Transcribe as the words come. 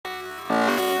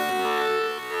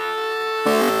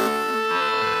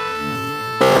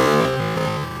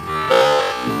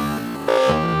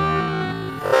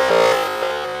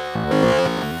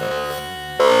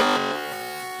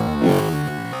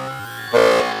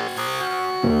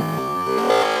Hello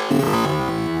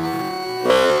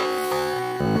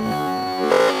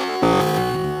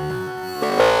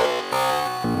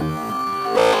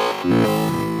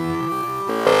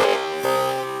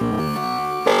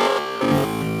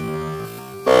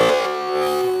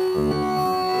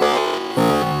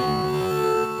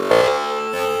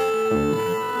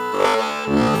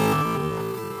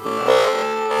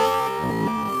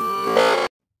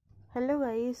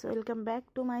guys, welcome back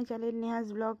to my channel Nehaj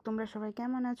blog. তোমরা সবাই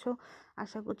কেমন আছো?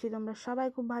 আশা করছি তোমরা সবাই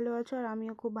খুব ভালো আছো, আর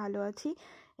আমিও খুব ভালো আছি।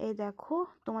 এই দেখো,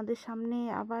 তোমাদের সামনে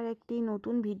আবার একটি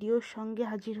নতুন ভিডিওর সঙ্গে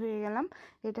হাজির হয়ে গেলাম।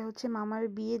 এটা হচ্ছে মামার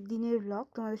বিয়ের দিনের ব্লগ।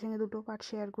 তোমাদের সঙ্গে দুটো পার্ট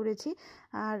শেয়ার করেছি,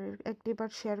 আর একটি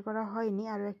পার্ট শেয়ার করা হয়নি,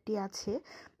 আরও একটি আছে।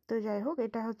 তো যাই হোক,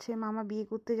 এটা হচ্ছে মামা বিয়ে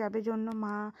করতে যাবে জন্য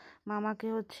মামাকে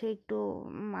হচ্ছে একটু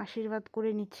আশীর্বাদ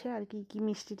করে নিচ্ছে আর কি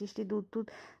মিষ্টি টিষ্টি দুধ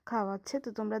খাওয়াচ্ছে। তো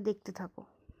তোমরা দেখতে থাকো।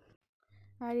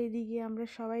 আর এদিকে আমরা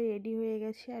সবাই রেডি হয়ে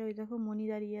গেছি, আর ওই দেখো মনি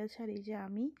দাঁড়িয়ে আছে, আর এই যে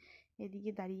আমি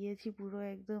এদিকে দাঁড়িয়েছি, পুরো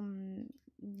একদম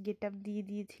গেট আপ দিয়ে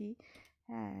দিয়েছি।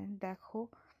 হ্যাঁ, দেখো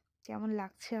কেমন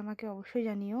লাগছে আমাকে অবশ্যই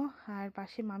জানিও। আর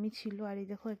পাশে মামি ছিল, আর এই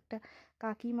দেখো একটা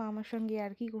কাকিমা আমার সঙ্গে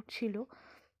আর কি করছিল।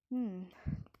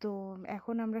 তো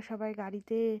এখন আমরা সবাই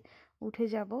গাড়িতে উঠে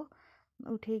যাব,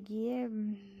 উঠে গিয়ে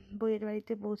বইয়ের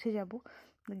বাড়িতে পৌঁছে যাব।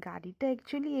 গাড়িটা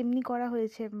অ্যাকচুয়ালি এমনি করা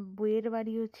হয়েছে, বইয়ের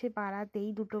বাড়ি হচ্ছে পাড়াতেই,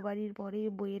 দুটো বাড়ির পরে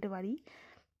বইয়ের বাড়ি।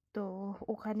 তো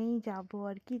ওখানেই যাব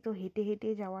আর কি। তো হেঁটে হেঁটে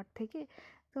যাওয়ার থেকে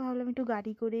তো ভাবলাম একটু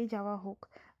গাড়ি করেই যাওয়া হোক।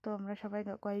 তো আমরা সবাই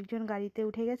কয়েকজন গাড়িতে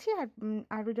উঠে গেছি, আর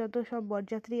আরও যত সব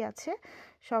বরযাত্রী আছে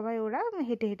সবাই ওরা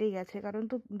হেঁটে হেঁটেই গেছে, কারণ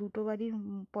তো দুটো বাড়ির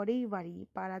পরেই বাড়ি,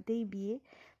 পাড়াতেই বিয়ে।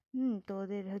 তো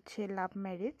ওদের হচ্ছে লাভ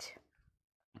ম্যারেজ,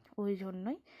 ওই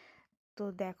জন্যই। তো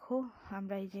দেখো,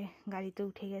 আমরা এই যে গাড়িতে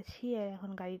উঠে গেছি, আর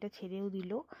এখন গাড়িটা ছেড়েও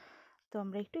দিল। তো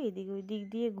আমরা একটু এদিক ওই দিক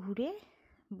দিয়ে ঘুরে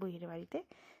বইয়ের বাড়িতে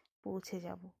পৌঁছে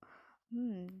যাব।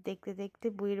 দেখতে দেখতে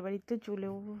বইয়ের বাড়ি তো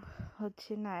চলেও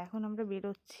হচ্ছে না, এখন আমরা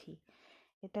বেরোচ্ছি।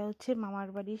 এটা হচ্ছে মামার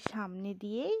বাড়ির সামনে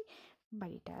দিয়েই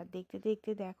বাড়িটা। দেখতে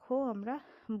দেখতে দেখো আমরা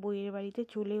বইয়ের বাড়িতে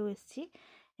চলেও এসেছি।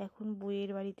 এখন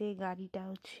বইয়ের বাড়িতে গাড়িটা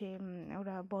হচ্ছে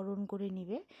ওরা বরণ করে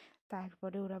নিবে,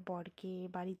 তারপরে ওরা বরকে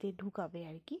বাড়িতে ঢুকাবে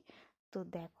আর কি। তো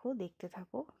দেখো, দেখতে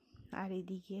থাকো। আর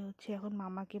এদিকে হচ্ছে এখন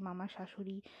মামাকে মামার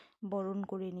শাশুড়ি বরণ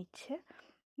করে নিচ্ছে।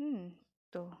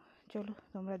 তো চলো,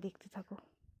 তোমরা দেখতে থাকো।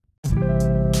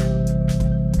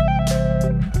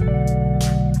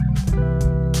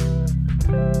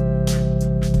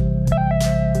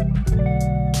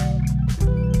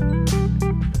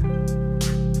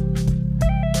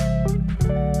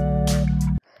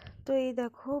 তো এই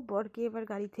দেখো, বরকে এবার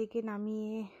গাড়ি থেকে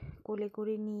নামিয়ে কোলে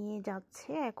করে নিয়ে যাচ্ছে।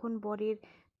 এখন বরের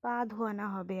পা ধোয়ানো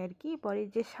হবে আর কি। বরের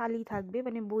যে শালি থাকবে,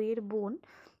 মানে বউয়ের বোন,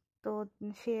 তো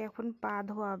সে এখন পা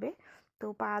ধোয়াবে। তো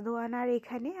পা ধোয়ানোর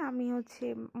এখানে আমি হচ্ছে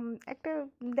একটা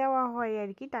দেওয়া হয় আর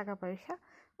কি টাকা পয়সা,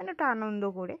 মানে ওটা আনন্দ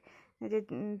করে যে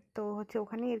তো হচ্ছে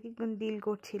ওখানে আর কি ডিল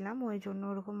করছিলাম, ওই জন্য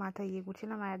ওরকম মাথায় ইয়ে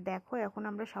করছিলাম। আর দেখো, এখন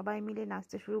আমরা সবাই মিলে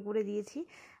নাচতে শুরু করে দিয়েছি।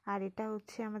 আর এটা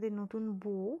হচ্ছে আমাদের নতুন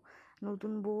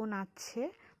বউ নাচছে।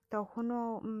 তখনও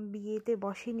বিয়েতে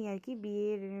বসেনি আর কি,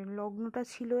 বিয়ের লগ্নটা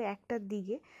ছিল 1টার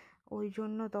দিকে, ওই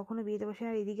জন্য তখনও বিয়েতে বসে।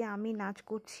 আর এদিকে আমি নাচ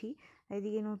করছি,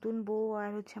 এদিকে নতুন বউ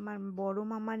আর হচ্ছে আমার বড়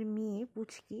মামার মেয়ে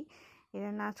পুচকি,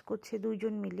 এরা নাচ করছে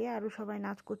দুইজন মিলে। আরও সবাই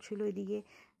নাচ করছিল, এদিকে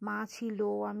মা ছিল,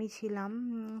 আমি ছিলাম,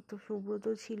 তো সুব্রত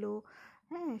ছিল,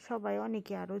 হ্যাঁ সবাই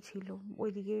অনেকে আরও ছিল।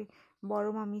 ওইদিকে বড়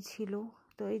মামি ছিল।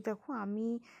 তো এই দেখো, আমি,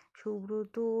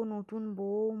 সুব্রত, নতুন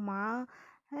বউ, মা,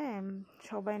 হ্যাঁ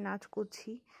সবাই নাচ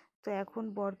করছি। তো এখন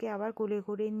বরকে আবার কোলে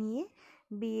করে নিয়ে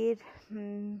বিয়ের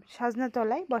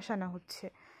সাজনাতলায় বসানো হচ্ছে।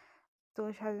 তো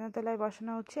সাজনাতলায়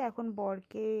বসানো হচ্ছে, এখন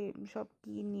বরকে সব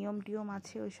কি নিয়ম টিয়ম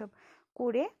আছে ওইসব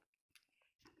করে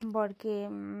বরকে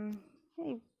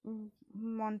এই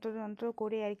মন্ত্র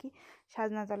করে আর কি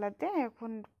সাজনাতলাতে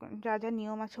এখন যা যা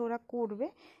নিয়ম আছে ওরা করবে,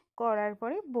 করার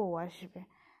পরে বউ আসবে।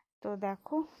 তো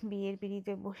দেখো, বিয়ের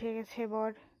পিঁড়িতে বসে গেছে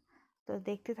বর। তো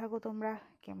দেখতে থাকো তোমরা,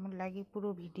 কেমন লাগে পুরো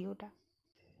ভিডিওটা।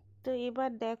 তো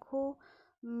এবার দেখো,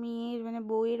 মেয়ের মানে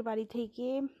বউয়ের বাড়ি থেকে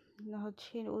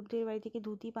হচ্ছে ওদের বাড়ি থেকে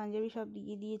ধুতি পাঞ্জাবি সব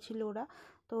দিয়ে দিয়েছিল ওরা,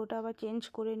 তো ওটা আবার চেঞ্জ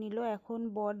করে নিল। এখন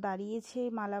বর দাঁড়িয়েছে,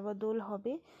 মালা বদল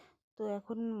হবে। তো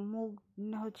এখন মুখ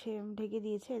হচ্ছে ঢেকে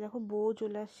দিয়েছে, দেখো বউ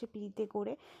চলে আসছে পিড়িতে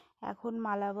করে, এখন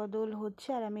মালা বদল হচ্ছে।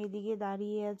 আর আমি এদিকে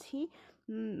দাঁড়িয়ে আছি,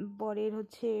 বরের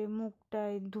হচ্ছে মুখটা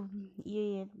ইয়ে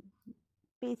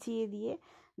পেঁচিয়ে দিয়ে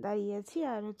দাঁড়িয়ে আছি।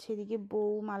 আর হচ্ছে এদিকে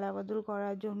বউ মালা বদল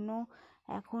করার জন্য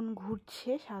এখন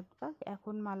ঘুরছে 7 পাক,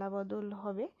 এখন মালা বদল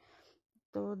হবে।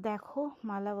 তো দেখো,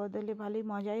 মালা বদলে ভালোই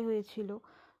মজাই হয়েছিল।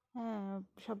 হ্যাঁ,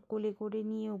 সব কোলে করে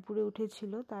নিয়ে উপরে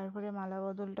উঠেছিল, তারপরে মালা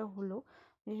বদলটা হলো,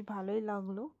 বেশ ভালোই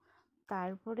লাগলো।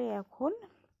 তারপরে এখন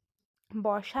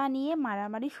বসা নিয়ে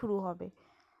মারামারি শুরু হবে।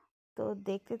 তো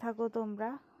দেখতে থাকো তোমরা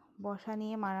বসা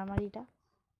নিয়ে মারামারিটা।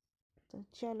 তো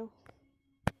চলো।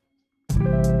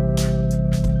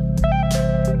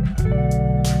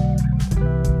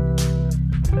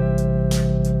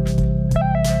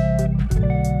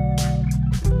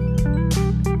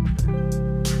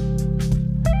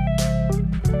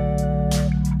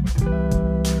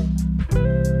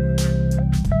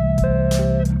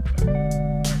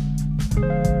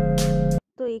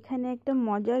 তো এখানে একটা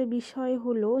মজার বিষয়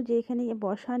হলো যে এখানে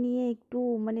বসা নিয়ে একটু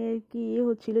মানে কি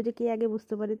হচ্ছিল যে কে আগে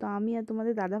বুঝতে পারে। তো আমি আর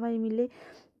তোমাদের দাদাভাই মিলে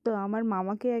তো আমার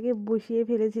মামাকে আগে বসিয়ে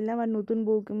ফেলেছিলাম, আর নতুন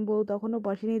বউ তখনও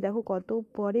বসেনি, দেখো কত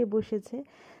পরে বসেছে।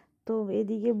 তো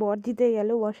এদিকে বর জিতে গেল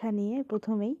বসা নিয়ে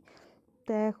প্রথমেই।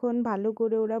 তা এখন ভালো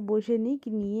করে ওরা বসে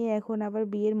নিয়ে এখন আবার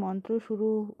বিয়ের মন্ত্র শুরু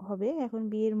হবে। এখন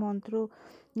বিয়ের মন্ত্র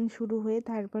শুরু হয়ে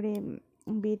তারপরে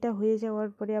বিয়েটা হয়ে যাওয়ার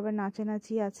পরে আবার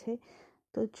নাচানাচি আছে।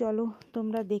 তো চলো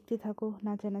তোমরা দেখতে থাকো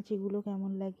নাচানাচিগুলো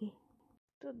কেমন লাগে।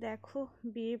 তো দেখো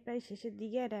বিয়ে প্রায় শেষের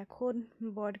দিকে, আর এখন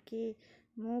বরকে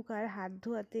মুখ আর হাত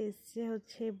ধোয়াতে এসছে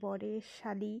হচ্ছে বরের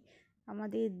শালি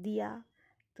আমাদের দিয়া।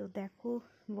 তো দেখো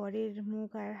বরের মুখ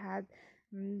আর হাত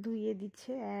ধুইয়ে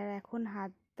দিচ্ছে, আর এখন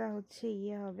হাতটা হচ্ছে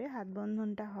হবে, হাত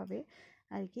বন্ধনটা হবে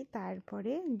আর কি,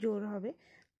 তারপরে জোর হবে।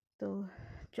 তো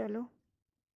চলো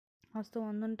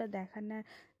হস্তবন্ধনটা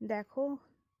দেখো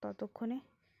ততক্ষণে।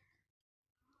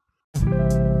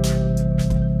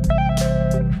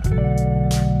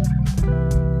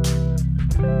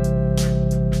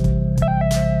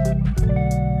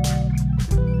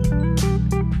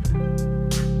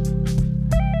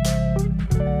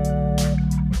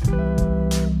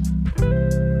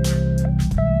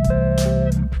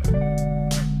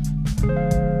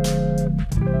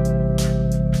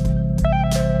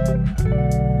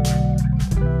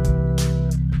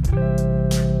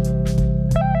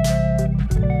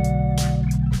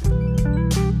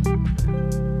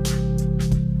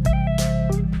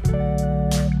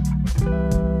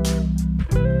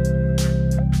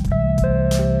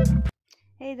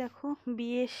 এই দেখো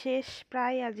বিয়ে শেষ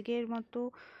প্রায়, আজকের মতো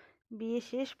বিয়ে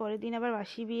শেষ। পরের দিন আবার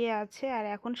বাসি বিয়ে আছে, আর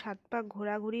এখন 7 পাক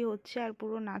ঘোরাঘুরি হচ্ছে আর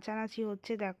পুরো নাচানাচি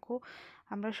হচ্ছে। দেখো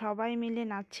আমরা সবাই মিলে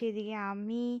নাচছি, এদিকে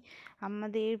আমি,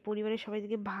 আমাদের পরিবারের সবাই,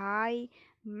 এদিকে ভাই,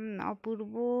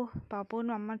 অপূর্ব, পাপন,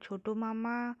 আমার ছোট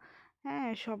মামা, হ্যাঁ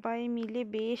সবাই মিলে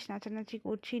বেশ নাচানাচি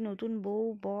করছি, নতুন বউ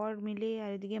বর মিলে।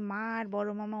 আর এদিকে মা আর বড়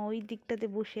মামা ওই দিকটাতে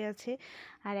বসে আছে।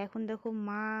 আর এখন দেখো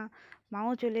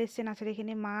মাও চলে এসছে নাচার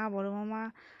এখানে, মা বড় মামা,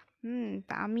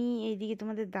 তা আমি এইদিকে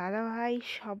তোমাদের দাদা ভাই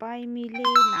সবাই মিলে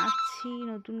নাচছি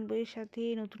নতুন বউয়ের সাথে,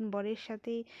 নতুন বরের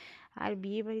সাথে। আর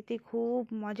বিয়ে বাড়িতে খুব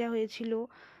মজা হয়েছিল।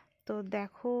 তো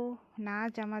দেখো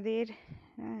নাচ আমাদের,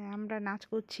 আমরা নাচ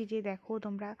করছি যে দেখো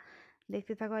তোমরা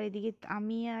দেখতে থাকো। আর এদিকে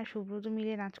আমি আর সুব্রত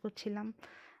মিলে নাচ করছিলাম।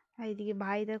 আর এদিকে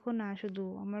ভাই দেখো না, শুধু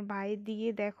আমার ভাইয়ের দিকে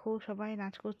দেখো সবাই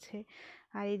নাচ করছে।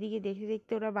 আর এদিকে দেখতে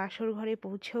দেখতে ওরা বাসর ঘরে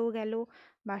পৌঁছেও গেল।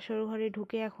 বাসর ঘরে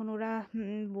ঢুকে এখন ওরা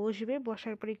বসবে,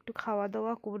 বসার পর একটু খাওয়া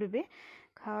দাওয়া করবে।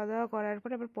 খাওয়া দাওয়া করার পর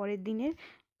আবার পরের দিনের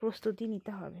প্রস্তুতি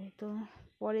নিতে হবে। তো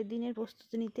পরের দিনের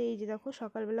প্রস্তুতি নিতে এই যে দেখো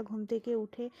সকালবেলা ঘুম থেকে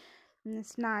উঠে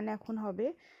স্নান এখন হবে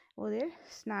ওদের,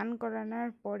 স্নান করানোর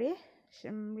পরে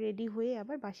রেডি হয়ে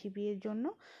আবার বাসি বিয়ের জন্য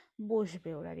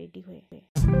বসবে ওরা রেডি হয়ে।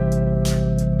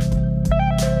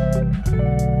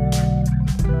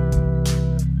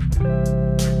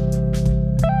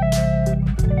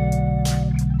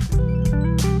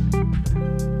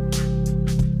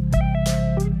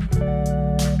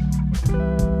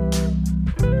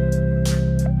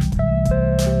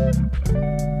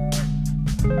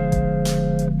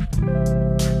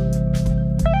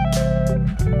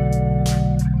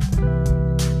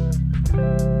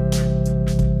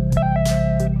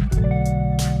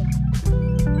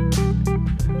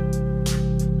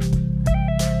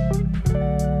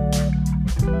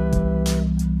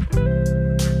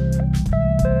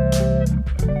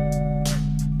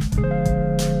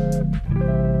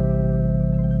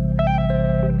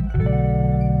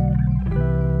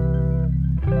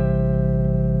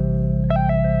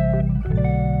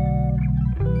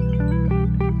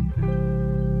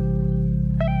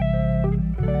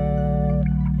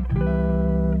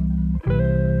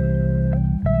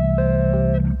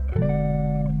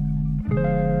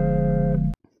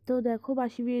 তো দেখো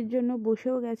বাসি বিয়ের জন্য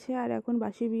বসেও গেছে। আর এখন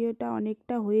বাসি বিয়েটা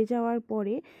অনেকটা হয়ে যাওয়ার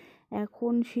পরে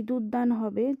এখন সিঁদুরদান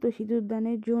হবে। তো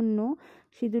সিঁদুরদানের জন্য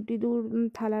সিঁদুর টিঁদুর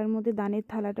থালার মধ্যে, দানের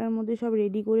থালাটার মধ্যে সব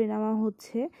রেডি করে নেওয়া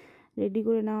হচ্ছে। রেডি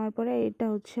করে নেওয়ার পরে এটা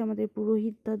হচ্ছে আমাদের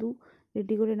পুরোহিত দাদু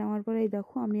রেডি করে নেওয়ার পরে এই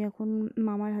দেখো আমি এখন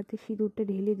মামার হাতে সিঁদুরটা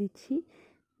ঢেলে দিচ্ছি,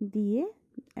 দিয়ে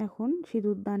এখন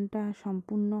সিঁদুরদানটা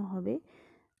সম্পূর্ণ হবে।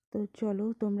 তো চলো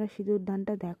তোমরা সিঁদুর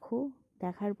দানটা দেখো,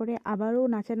 দেখার পরে আবারও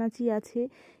নাচানাচি আছে,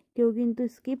 কেউ কিন্তু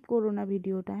স্কিপ করো না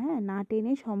ভিডিওটা, হ্যাঁ, না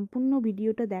টেনে সম্পূর্ণ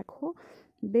ভিডিওটা দেখো,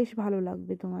 বেশ ভালো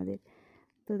লাগবে তোমাদের।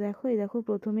 তো দেখো, এই দেখো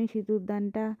প্রথমেই সিঁদুর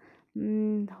দানটা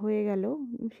হয়ে গেল,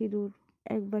 সিঁদুর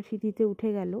একবার সিঁথিতে উঠে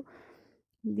গেল,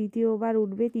 দ্বিতীয়বার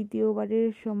উঠবে, তৃতীয়বারের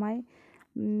সময়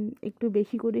একটু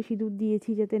বেশি করে সিঁদুর দিয়েছি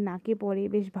যাতে নাকে পড়ে,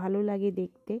 বেশ ভালো লাগে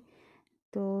দেখতে।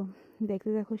 তো দেখতে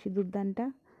দেখো সিঁদুর দানটা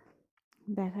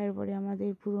দেখার পরে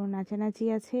আমাদের পুরো নাচানাচি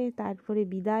আছে, তারপরে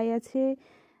বিদায় আছে,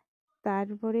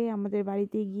 তারপরে আমাদের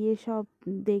বাড়িতে গিয়ে সব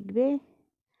দেখবে,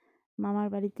 মামার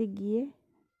বাড়িতে গিয়ে।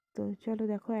 তো চলো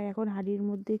দেখো, আর এখন হাঁড়ির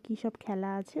মধ্যে কি সব খেলা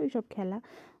আছে, ওই সব খেলা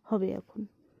হবে এখন।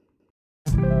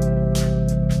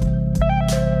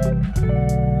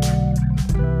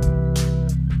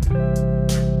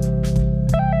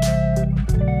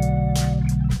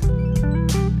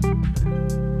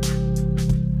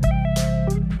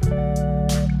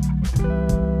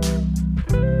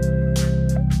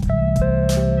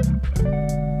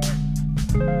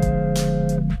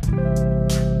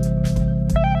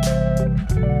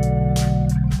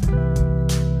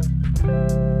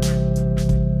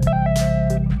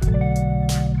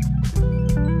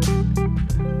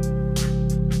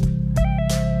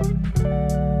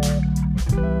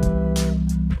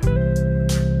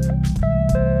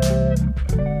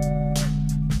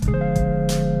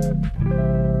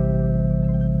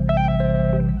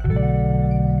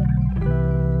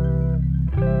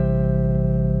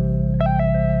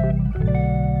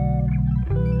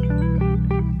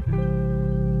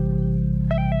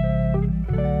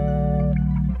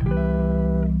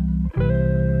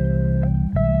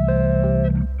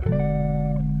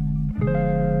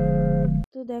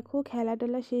 দেখো খেলা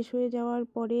টেলা শেষ হয়ে যাওয়ার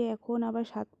পরে এখন আবার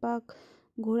 7 পাক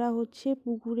ঘোরা হচ্ছে,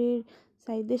 পুকুরের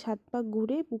সাইডে 7 পাক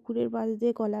ঘুরে পুকুরের পাশ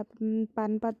দিয়ে কলা,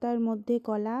 পান পাতার মধ্যে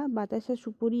কলা, বাতাসা,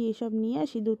 সুপুরি এসব নিয়ে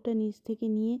সিঁদুরটা নিচ থেকে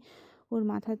নিয়ে ওর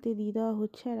মাথাতে দিয়ে দেওয়া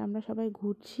হচ্ছে, আর আমরা সবাই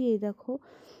ঘুরছি। এই দেখো,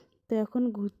 তো এখন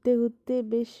ঘুরতে ঘুরতে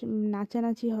বেশ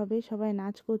নাচানাচি হবে, সবাই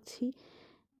নাচ করছি,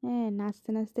 হ্যাঁ, নাচতে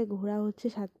নাচতে ঘোরা হচ্ছে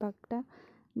 7 পাকটা,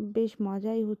 বেশ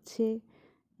মজাই হচ্ছে,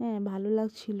 হ্যাঁ, ভালো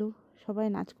লাগছিল, সবাই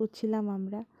নাচ করছিলাম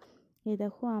আমরা। এই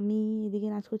দেখো আমি এদিকে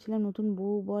নাচ করছিলাম, নতুন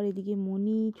বউ বর এদিকে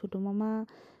মণি, ছোটো মামা,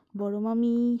 বড়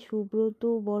মামি, সুব্রত,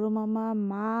 বড় মামা,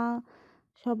 মা,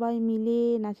 সবাই মিলে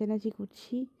নাচানাচি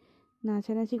করছি।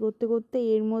 নাচানাচি করতে করতে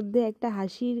এর মধ্যে একটা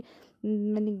হাসির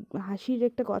মানে হাসির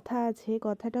একটা কথা আছে,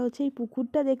 কথাটা হচ্ছে এই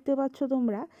পুকুরটা দেখতে পাচ্ছ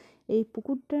তোমরা, এই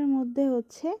পুকুরটার মধ্যে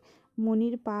হচ্ছে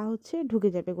মণির পা হচ্ছে ঢুকে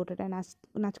যাবে গোটাটা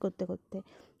নাচ করতে করতে,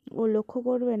 ও লক্ষ্য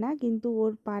করবে না, কিন্তু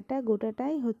ওর পাটা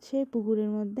গোটাটাই হচ্ছে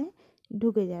পুকুরের মধ্যে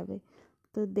ঢুকে যাবে।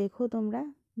 তো দেখো তোমরা,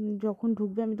 যখন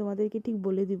ঢুকবে আমি তোমাদেরকে ঠিক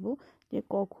বলে দিব যে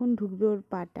কখন ঢুকবে ওর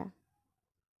পাটা।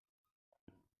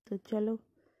 তো চলো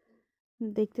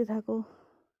দেখতে থাকো।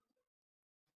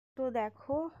 তো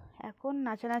দেখো এখন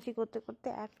নাচানাচি করতে করতে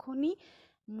এখনই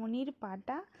মনির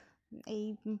পাটা এই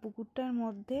পুকুরটার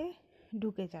মধ্যে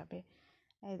ঢুকে যাবে,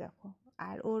 এই দেখো।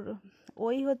 আর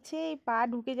ওই হচ্ছে এই পা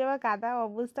ঢুকে যাওয়া কাদা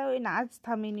অবস্থা, ওই নাচ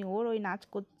থামেনি ওর, ওই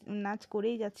নাচ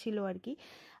করেই যাচ্ছিল আর কি,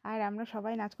 আর আমরা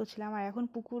সবাই নাচ করছিলাম। আর এখন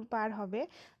পুকুর পার হবে,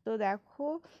 তো দেখো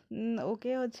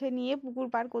ওকে হচ্ছে নিয়ে পুকুর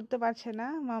পার করতে পারছে না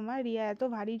মামা, রিয়া এত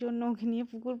ভারী জন্য ওকে নিয়ে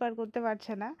পুকুর পার করতে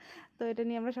পারছে না, তো এটা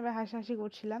নিয়ে আমরা সবাই হাসাহাসি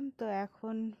করছিলাম। তো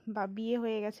এখন বিয়ে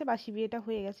হয়ে গেছে, বাসি বিয়েটা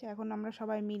হয়ে গেছে, এখন আমরা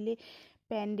সবাই মিলে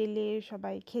প্যান্ডেলে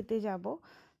সবাই খেতে যাব।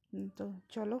 তো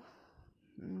চলো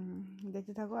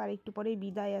দেখতে থাকো, আর একটু পরেই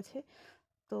বিদায় আছে।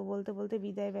 তো বলতে বলতে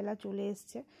বিদায় বেলা চলে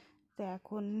এসছে, তো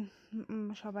এখন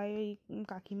সবাই ওই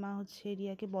কাকিমা হচ্ছে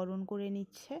রিয়াকে বরণ করে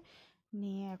নিচ্ছে,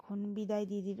 নিয়ে এখন বিদায়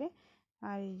দিয়ে দিবে।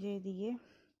 আর এই যে এদিকে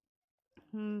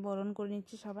বরণ করে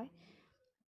নিচ্ছে সবাই,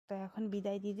 তো এখন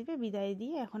বিদায় দিয়ে দিবে, বিদায়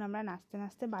দিয়ে এখন আমরা নাচতে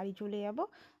নাচতে বাড়ি চলে যাব,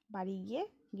 বাড়ি গিয়ে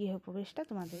গৃহপ্রবেশটা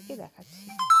তোমাদেরকে দেখাচ্ছি।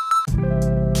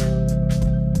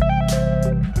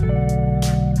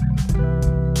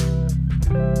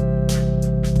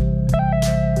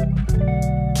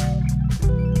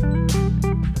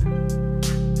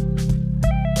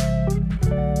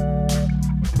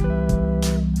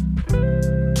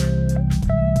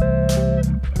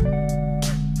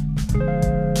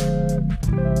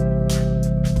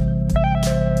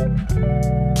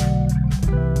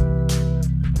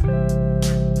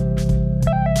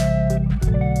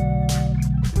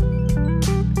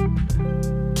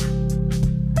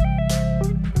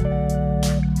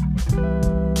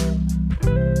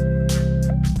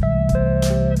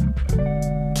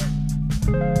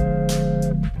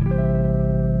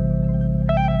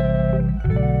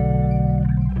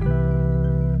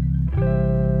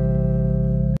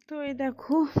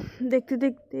 দেখো দেখতে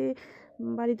দেখতে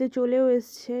বাড়িতে চলেও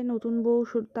এসছে, নতুন বউ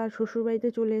তার শ্বশুর বাড়িতে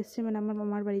চলে এসছে, মানে আমার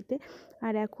মামার বাড়িতে।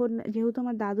 আর এখন যেহেতু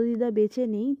আমার দাদু দিদা বেঁচে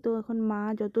নেই, তো এখন মা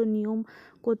যত নিয়ম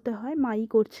করতে হয় মাই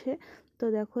করছে। তো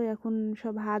দেখো এখন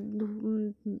সব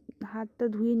হাতটা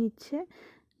ধুয়ে নিচ্ছে।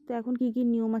 তো এখন কি কি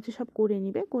নিয়ম আছে সব করে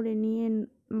নিবে, করে নিয়ে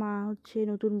মা হচ্ছে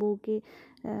নতুন বউকে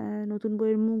নতুন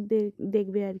বউয়ের মুখ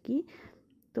দেখবে আর কি।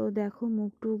 তো দেখো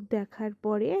মুখ টুক দেখার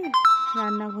পরে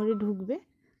রান্নাঘরে ঢুকবে।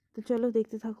 তো চলো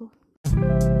দেখতে থাকো।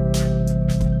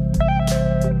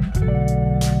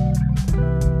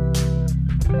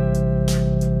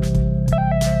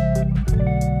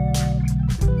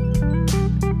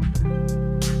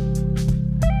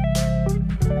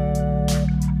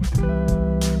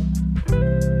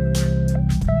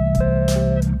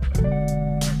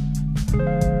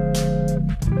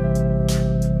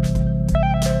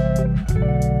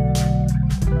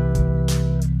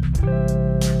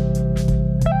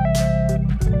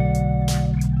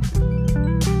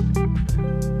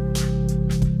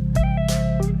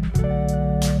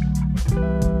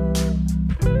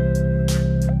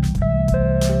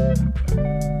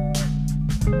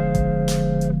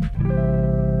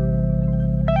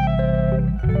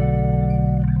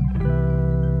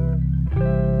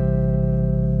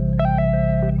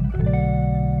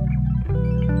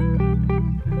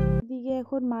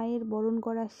 এখন মায়ের বরণ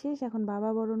করা শেষ, এখন বাবা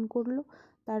বরণ করলো,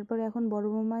 তারপরে এখন বড়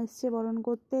মামা এসছে বরণ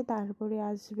করতে, তারপরে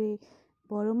আসবে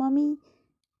বড় মামি।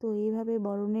 তো এইভাবে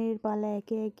বরণের পালা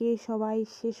একে একে সবাই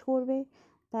শেষ করবে,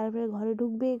 তারপরে ঘরে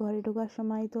ঢুকবে। ঘরে ঢোকার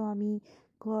সময় তো আমি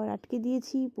ঘর আটকে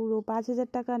দিয়েছি, পুরো 5,000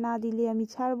 টাকা না দিলে আমি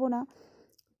ছাড়বো না।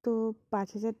 তো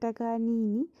 5,000 টাকা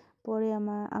নিইনি, পরে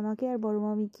আমাকে আর বড়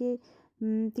মামিকে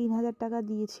 3,000 টাকা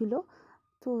দিয়েছিল।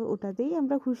 তো ওটাতেই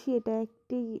আমরা খুশি। এটা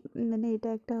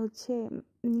একটা হচ্ছে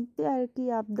নিতে আর কি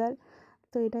আবদার,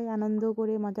 তো এটাই আনন্দ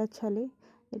করে মজার ছলে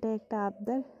এটা একটা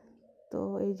আবদার, তো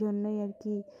এই জন্যই আর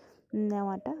কি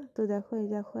নেওয়াটা। তো দেখো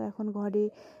এখন ঘরে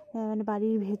মানে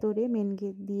বাড়ির ভেতরে মেন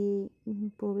গেট দিয়ে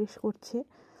প্রবেশ করছে।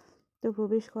 তো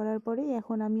প্রবেশ করার পরে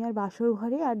এখন আমি আর বাসর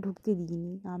ঘরে আর ঢুকতে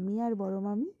দিইনি, আমি আর বড়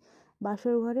মামি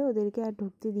বাসর ঘরে ওদেরকে আর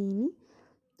ঢুকতে দিইনি।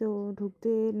 তো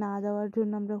ঢুকতে না দেওয়ার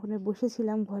জন্য আমরা ওখানে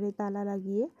বসেছিলাম ঘরে তালা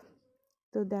লাগিয়ে।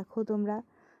 তো দেখো তোমরা,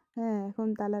 হ্যাঁ এখন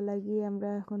তালা লাগিয়ে আমরা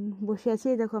এখন বসে আছি।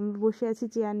 দেখো আমরা বসে আছি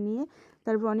চেয়ার নিয়ে,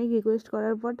 তারপর অনেক রিকোয়েস্ট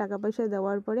করার পর টাকা পয়সা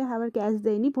দেওয়ার পরে আবার ক্যাশ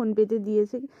দেয়নি, ফোনপেতে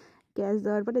দিয়েছে। ক্যাশ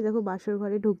দেওয়ার পরে দেখো বাসর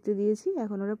ঘরে ঢুকতে দিয়েছি।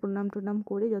 এখন ওরা প্রণাম টনাম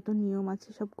করে যত নিয়ম আছে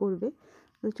সব করবে।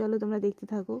 তো চলো তোমরা দেখতে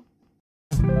থাকো।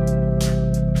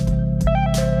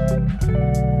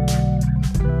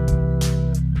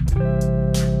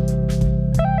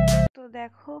 তো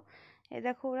দেখো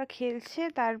দেখো ওরা খেলছে,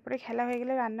 তারপরে খেলা হয়ে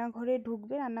গেলে রান্নাঘরে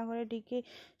ঢুকবে, রান্নাঘরে ঢুকে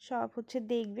সব হচ্ছে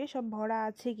দেখবে সব ভরা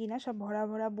আছে কিনা, সব ভরা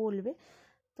ভরা বলবে।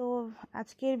 তো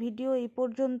আজকের ভিডিও এই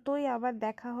পর্যন্তই, আবার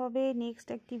দেখা হবে নেক্সট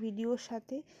একটি ভিডিওর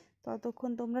সাথে।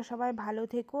 ততক্ষণ তোমরা সবাই ভালো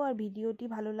থেকো, আর ভিডিওটি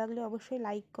ভালো লাগলে অবশ্যই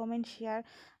লাইক কমেন্ট শেয়ার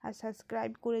আর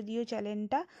সাবস্ক্রাইব করে দিও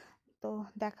চ্যানেলটা। তো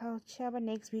দেখা হচ্ছে আবার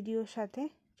নেক্সট ভিডিওর সাথে।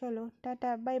 চলো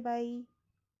টাটা, বাই বাই।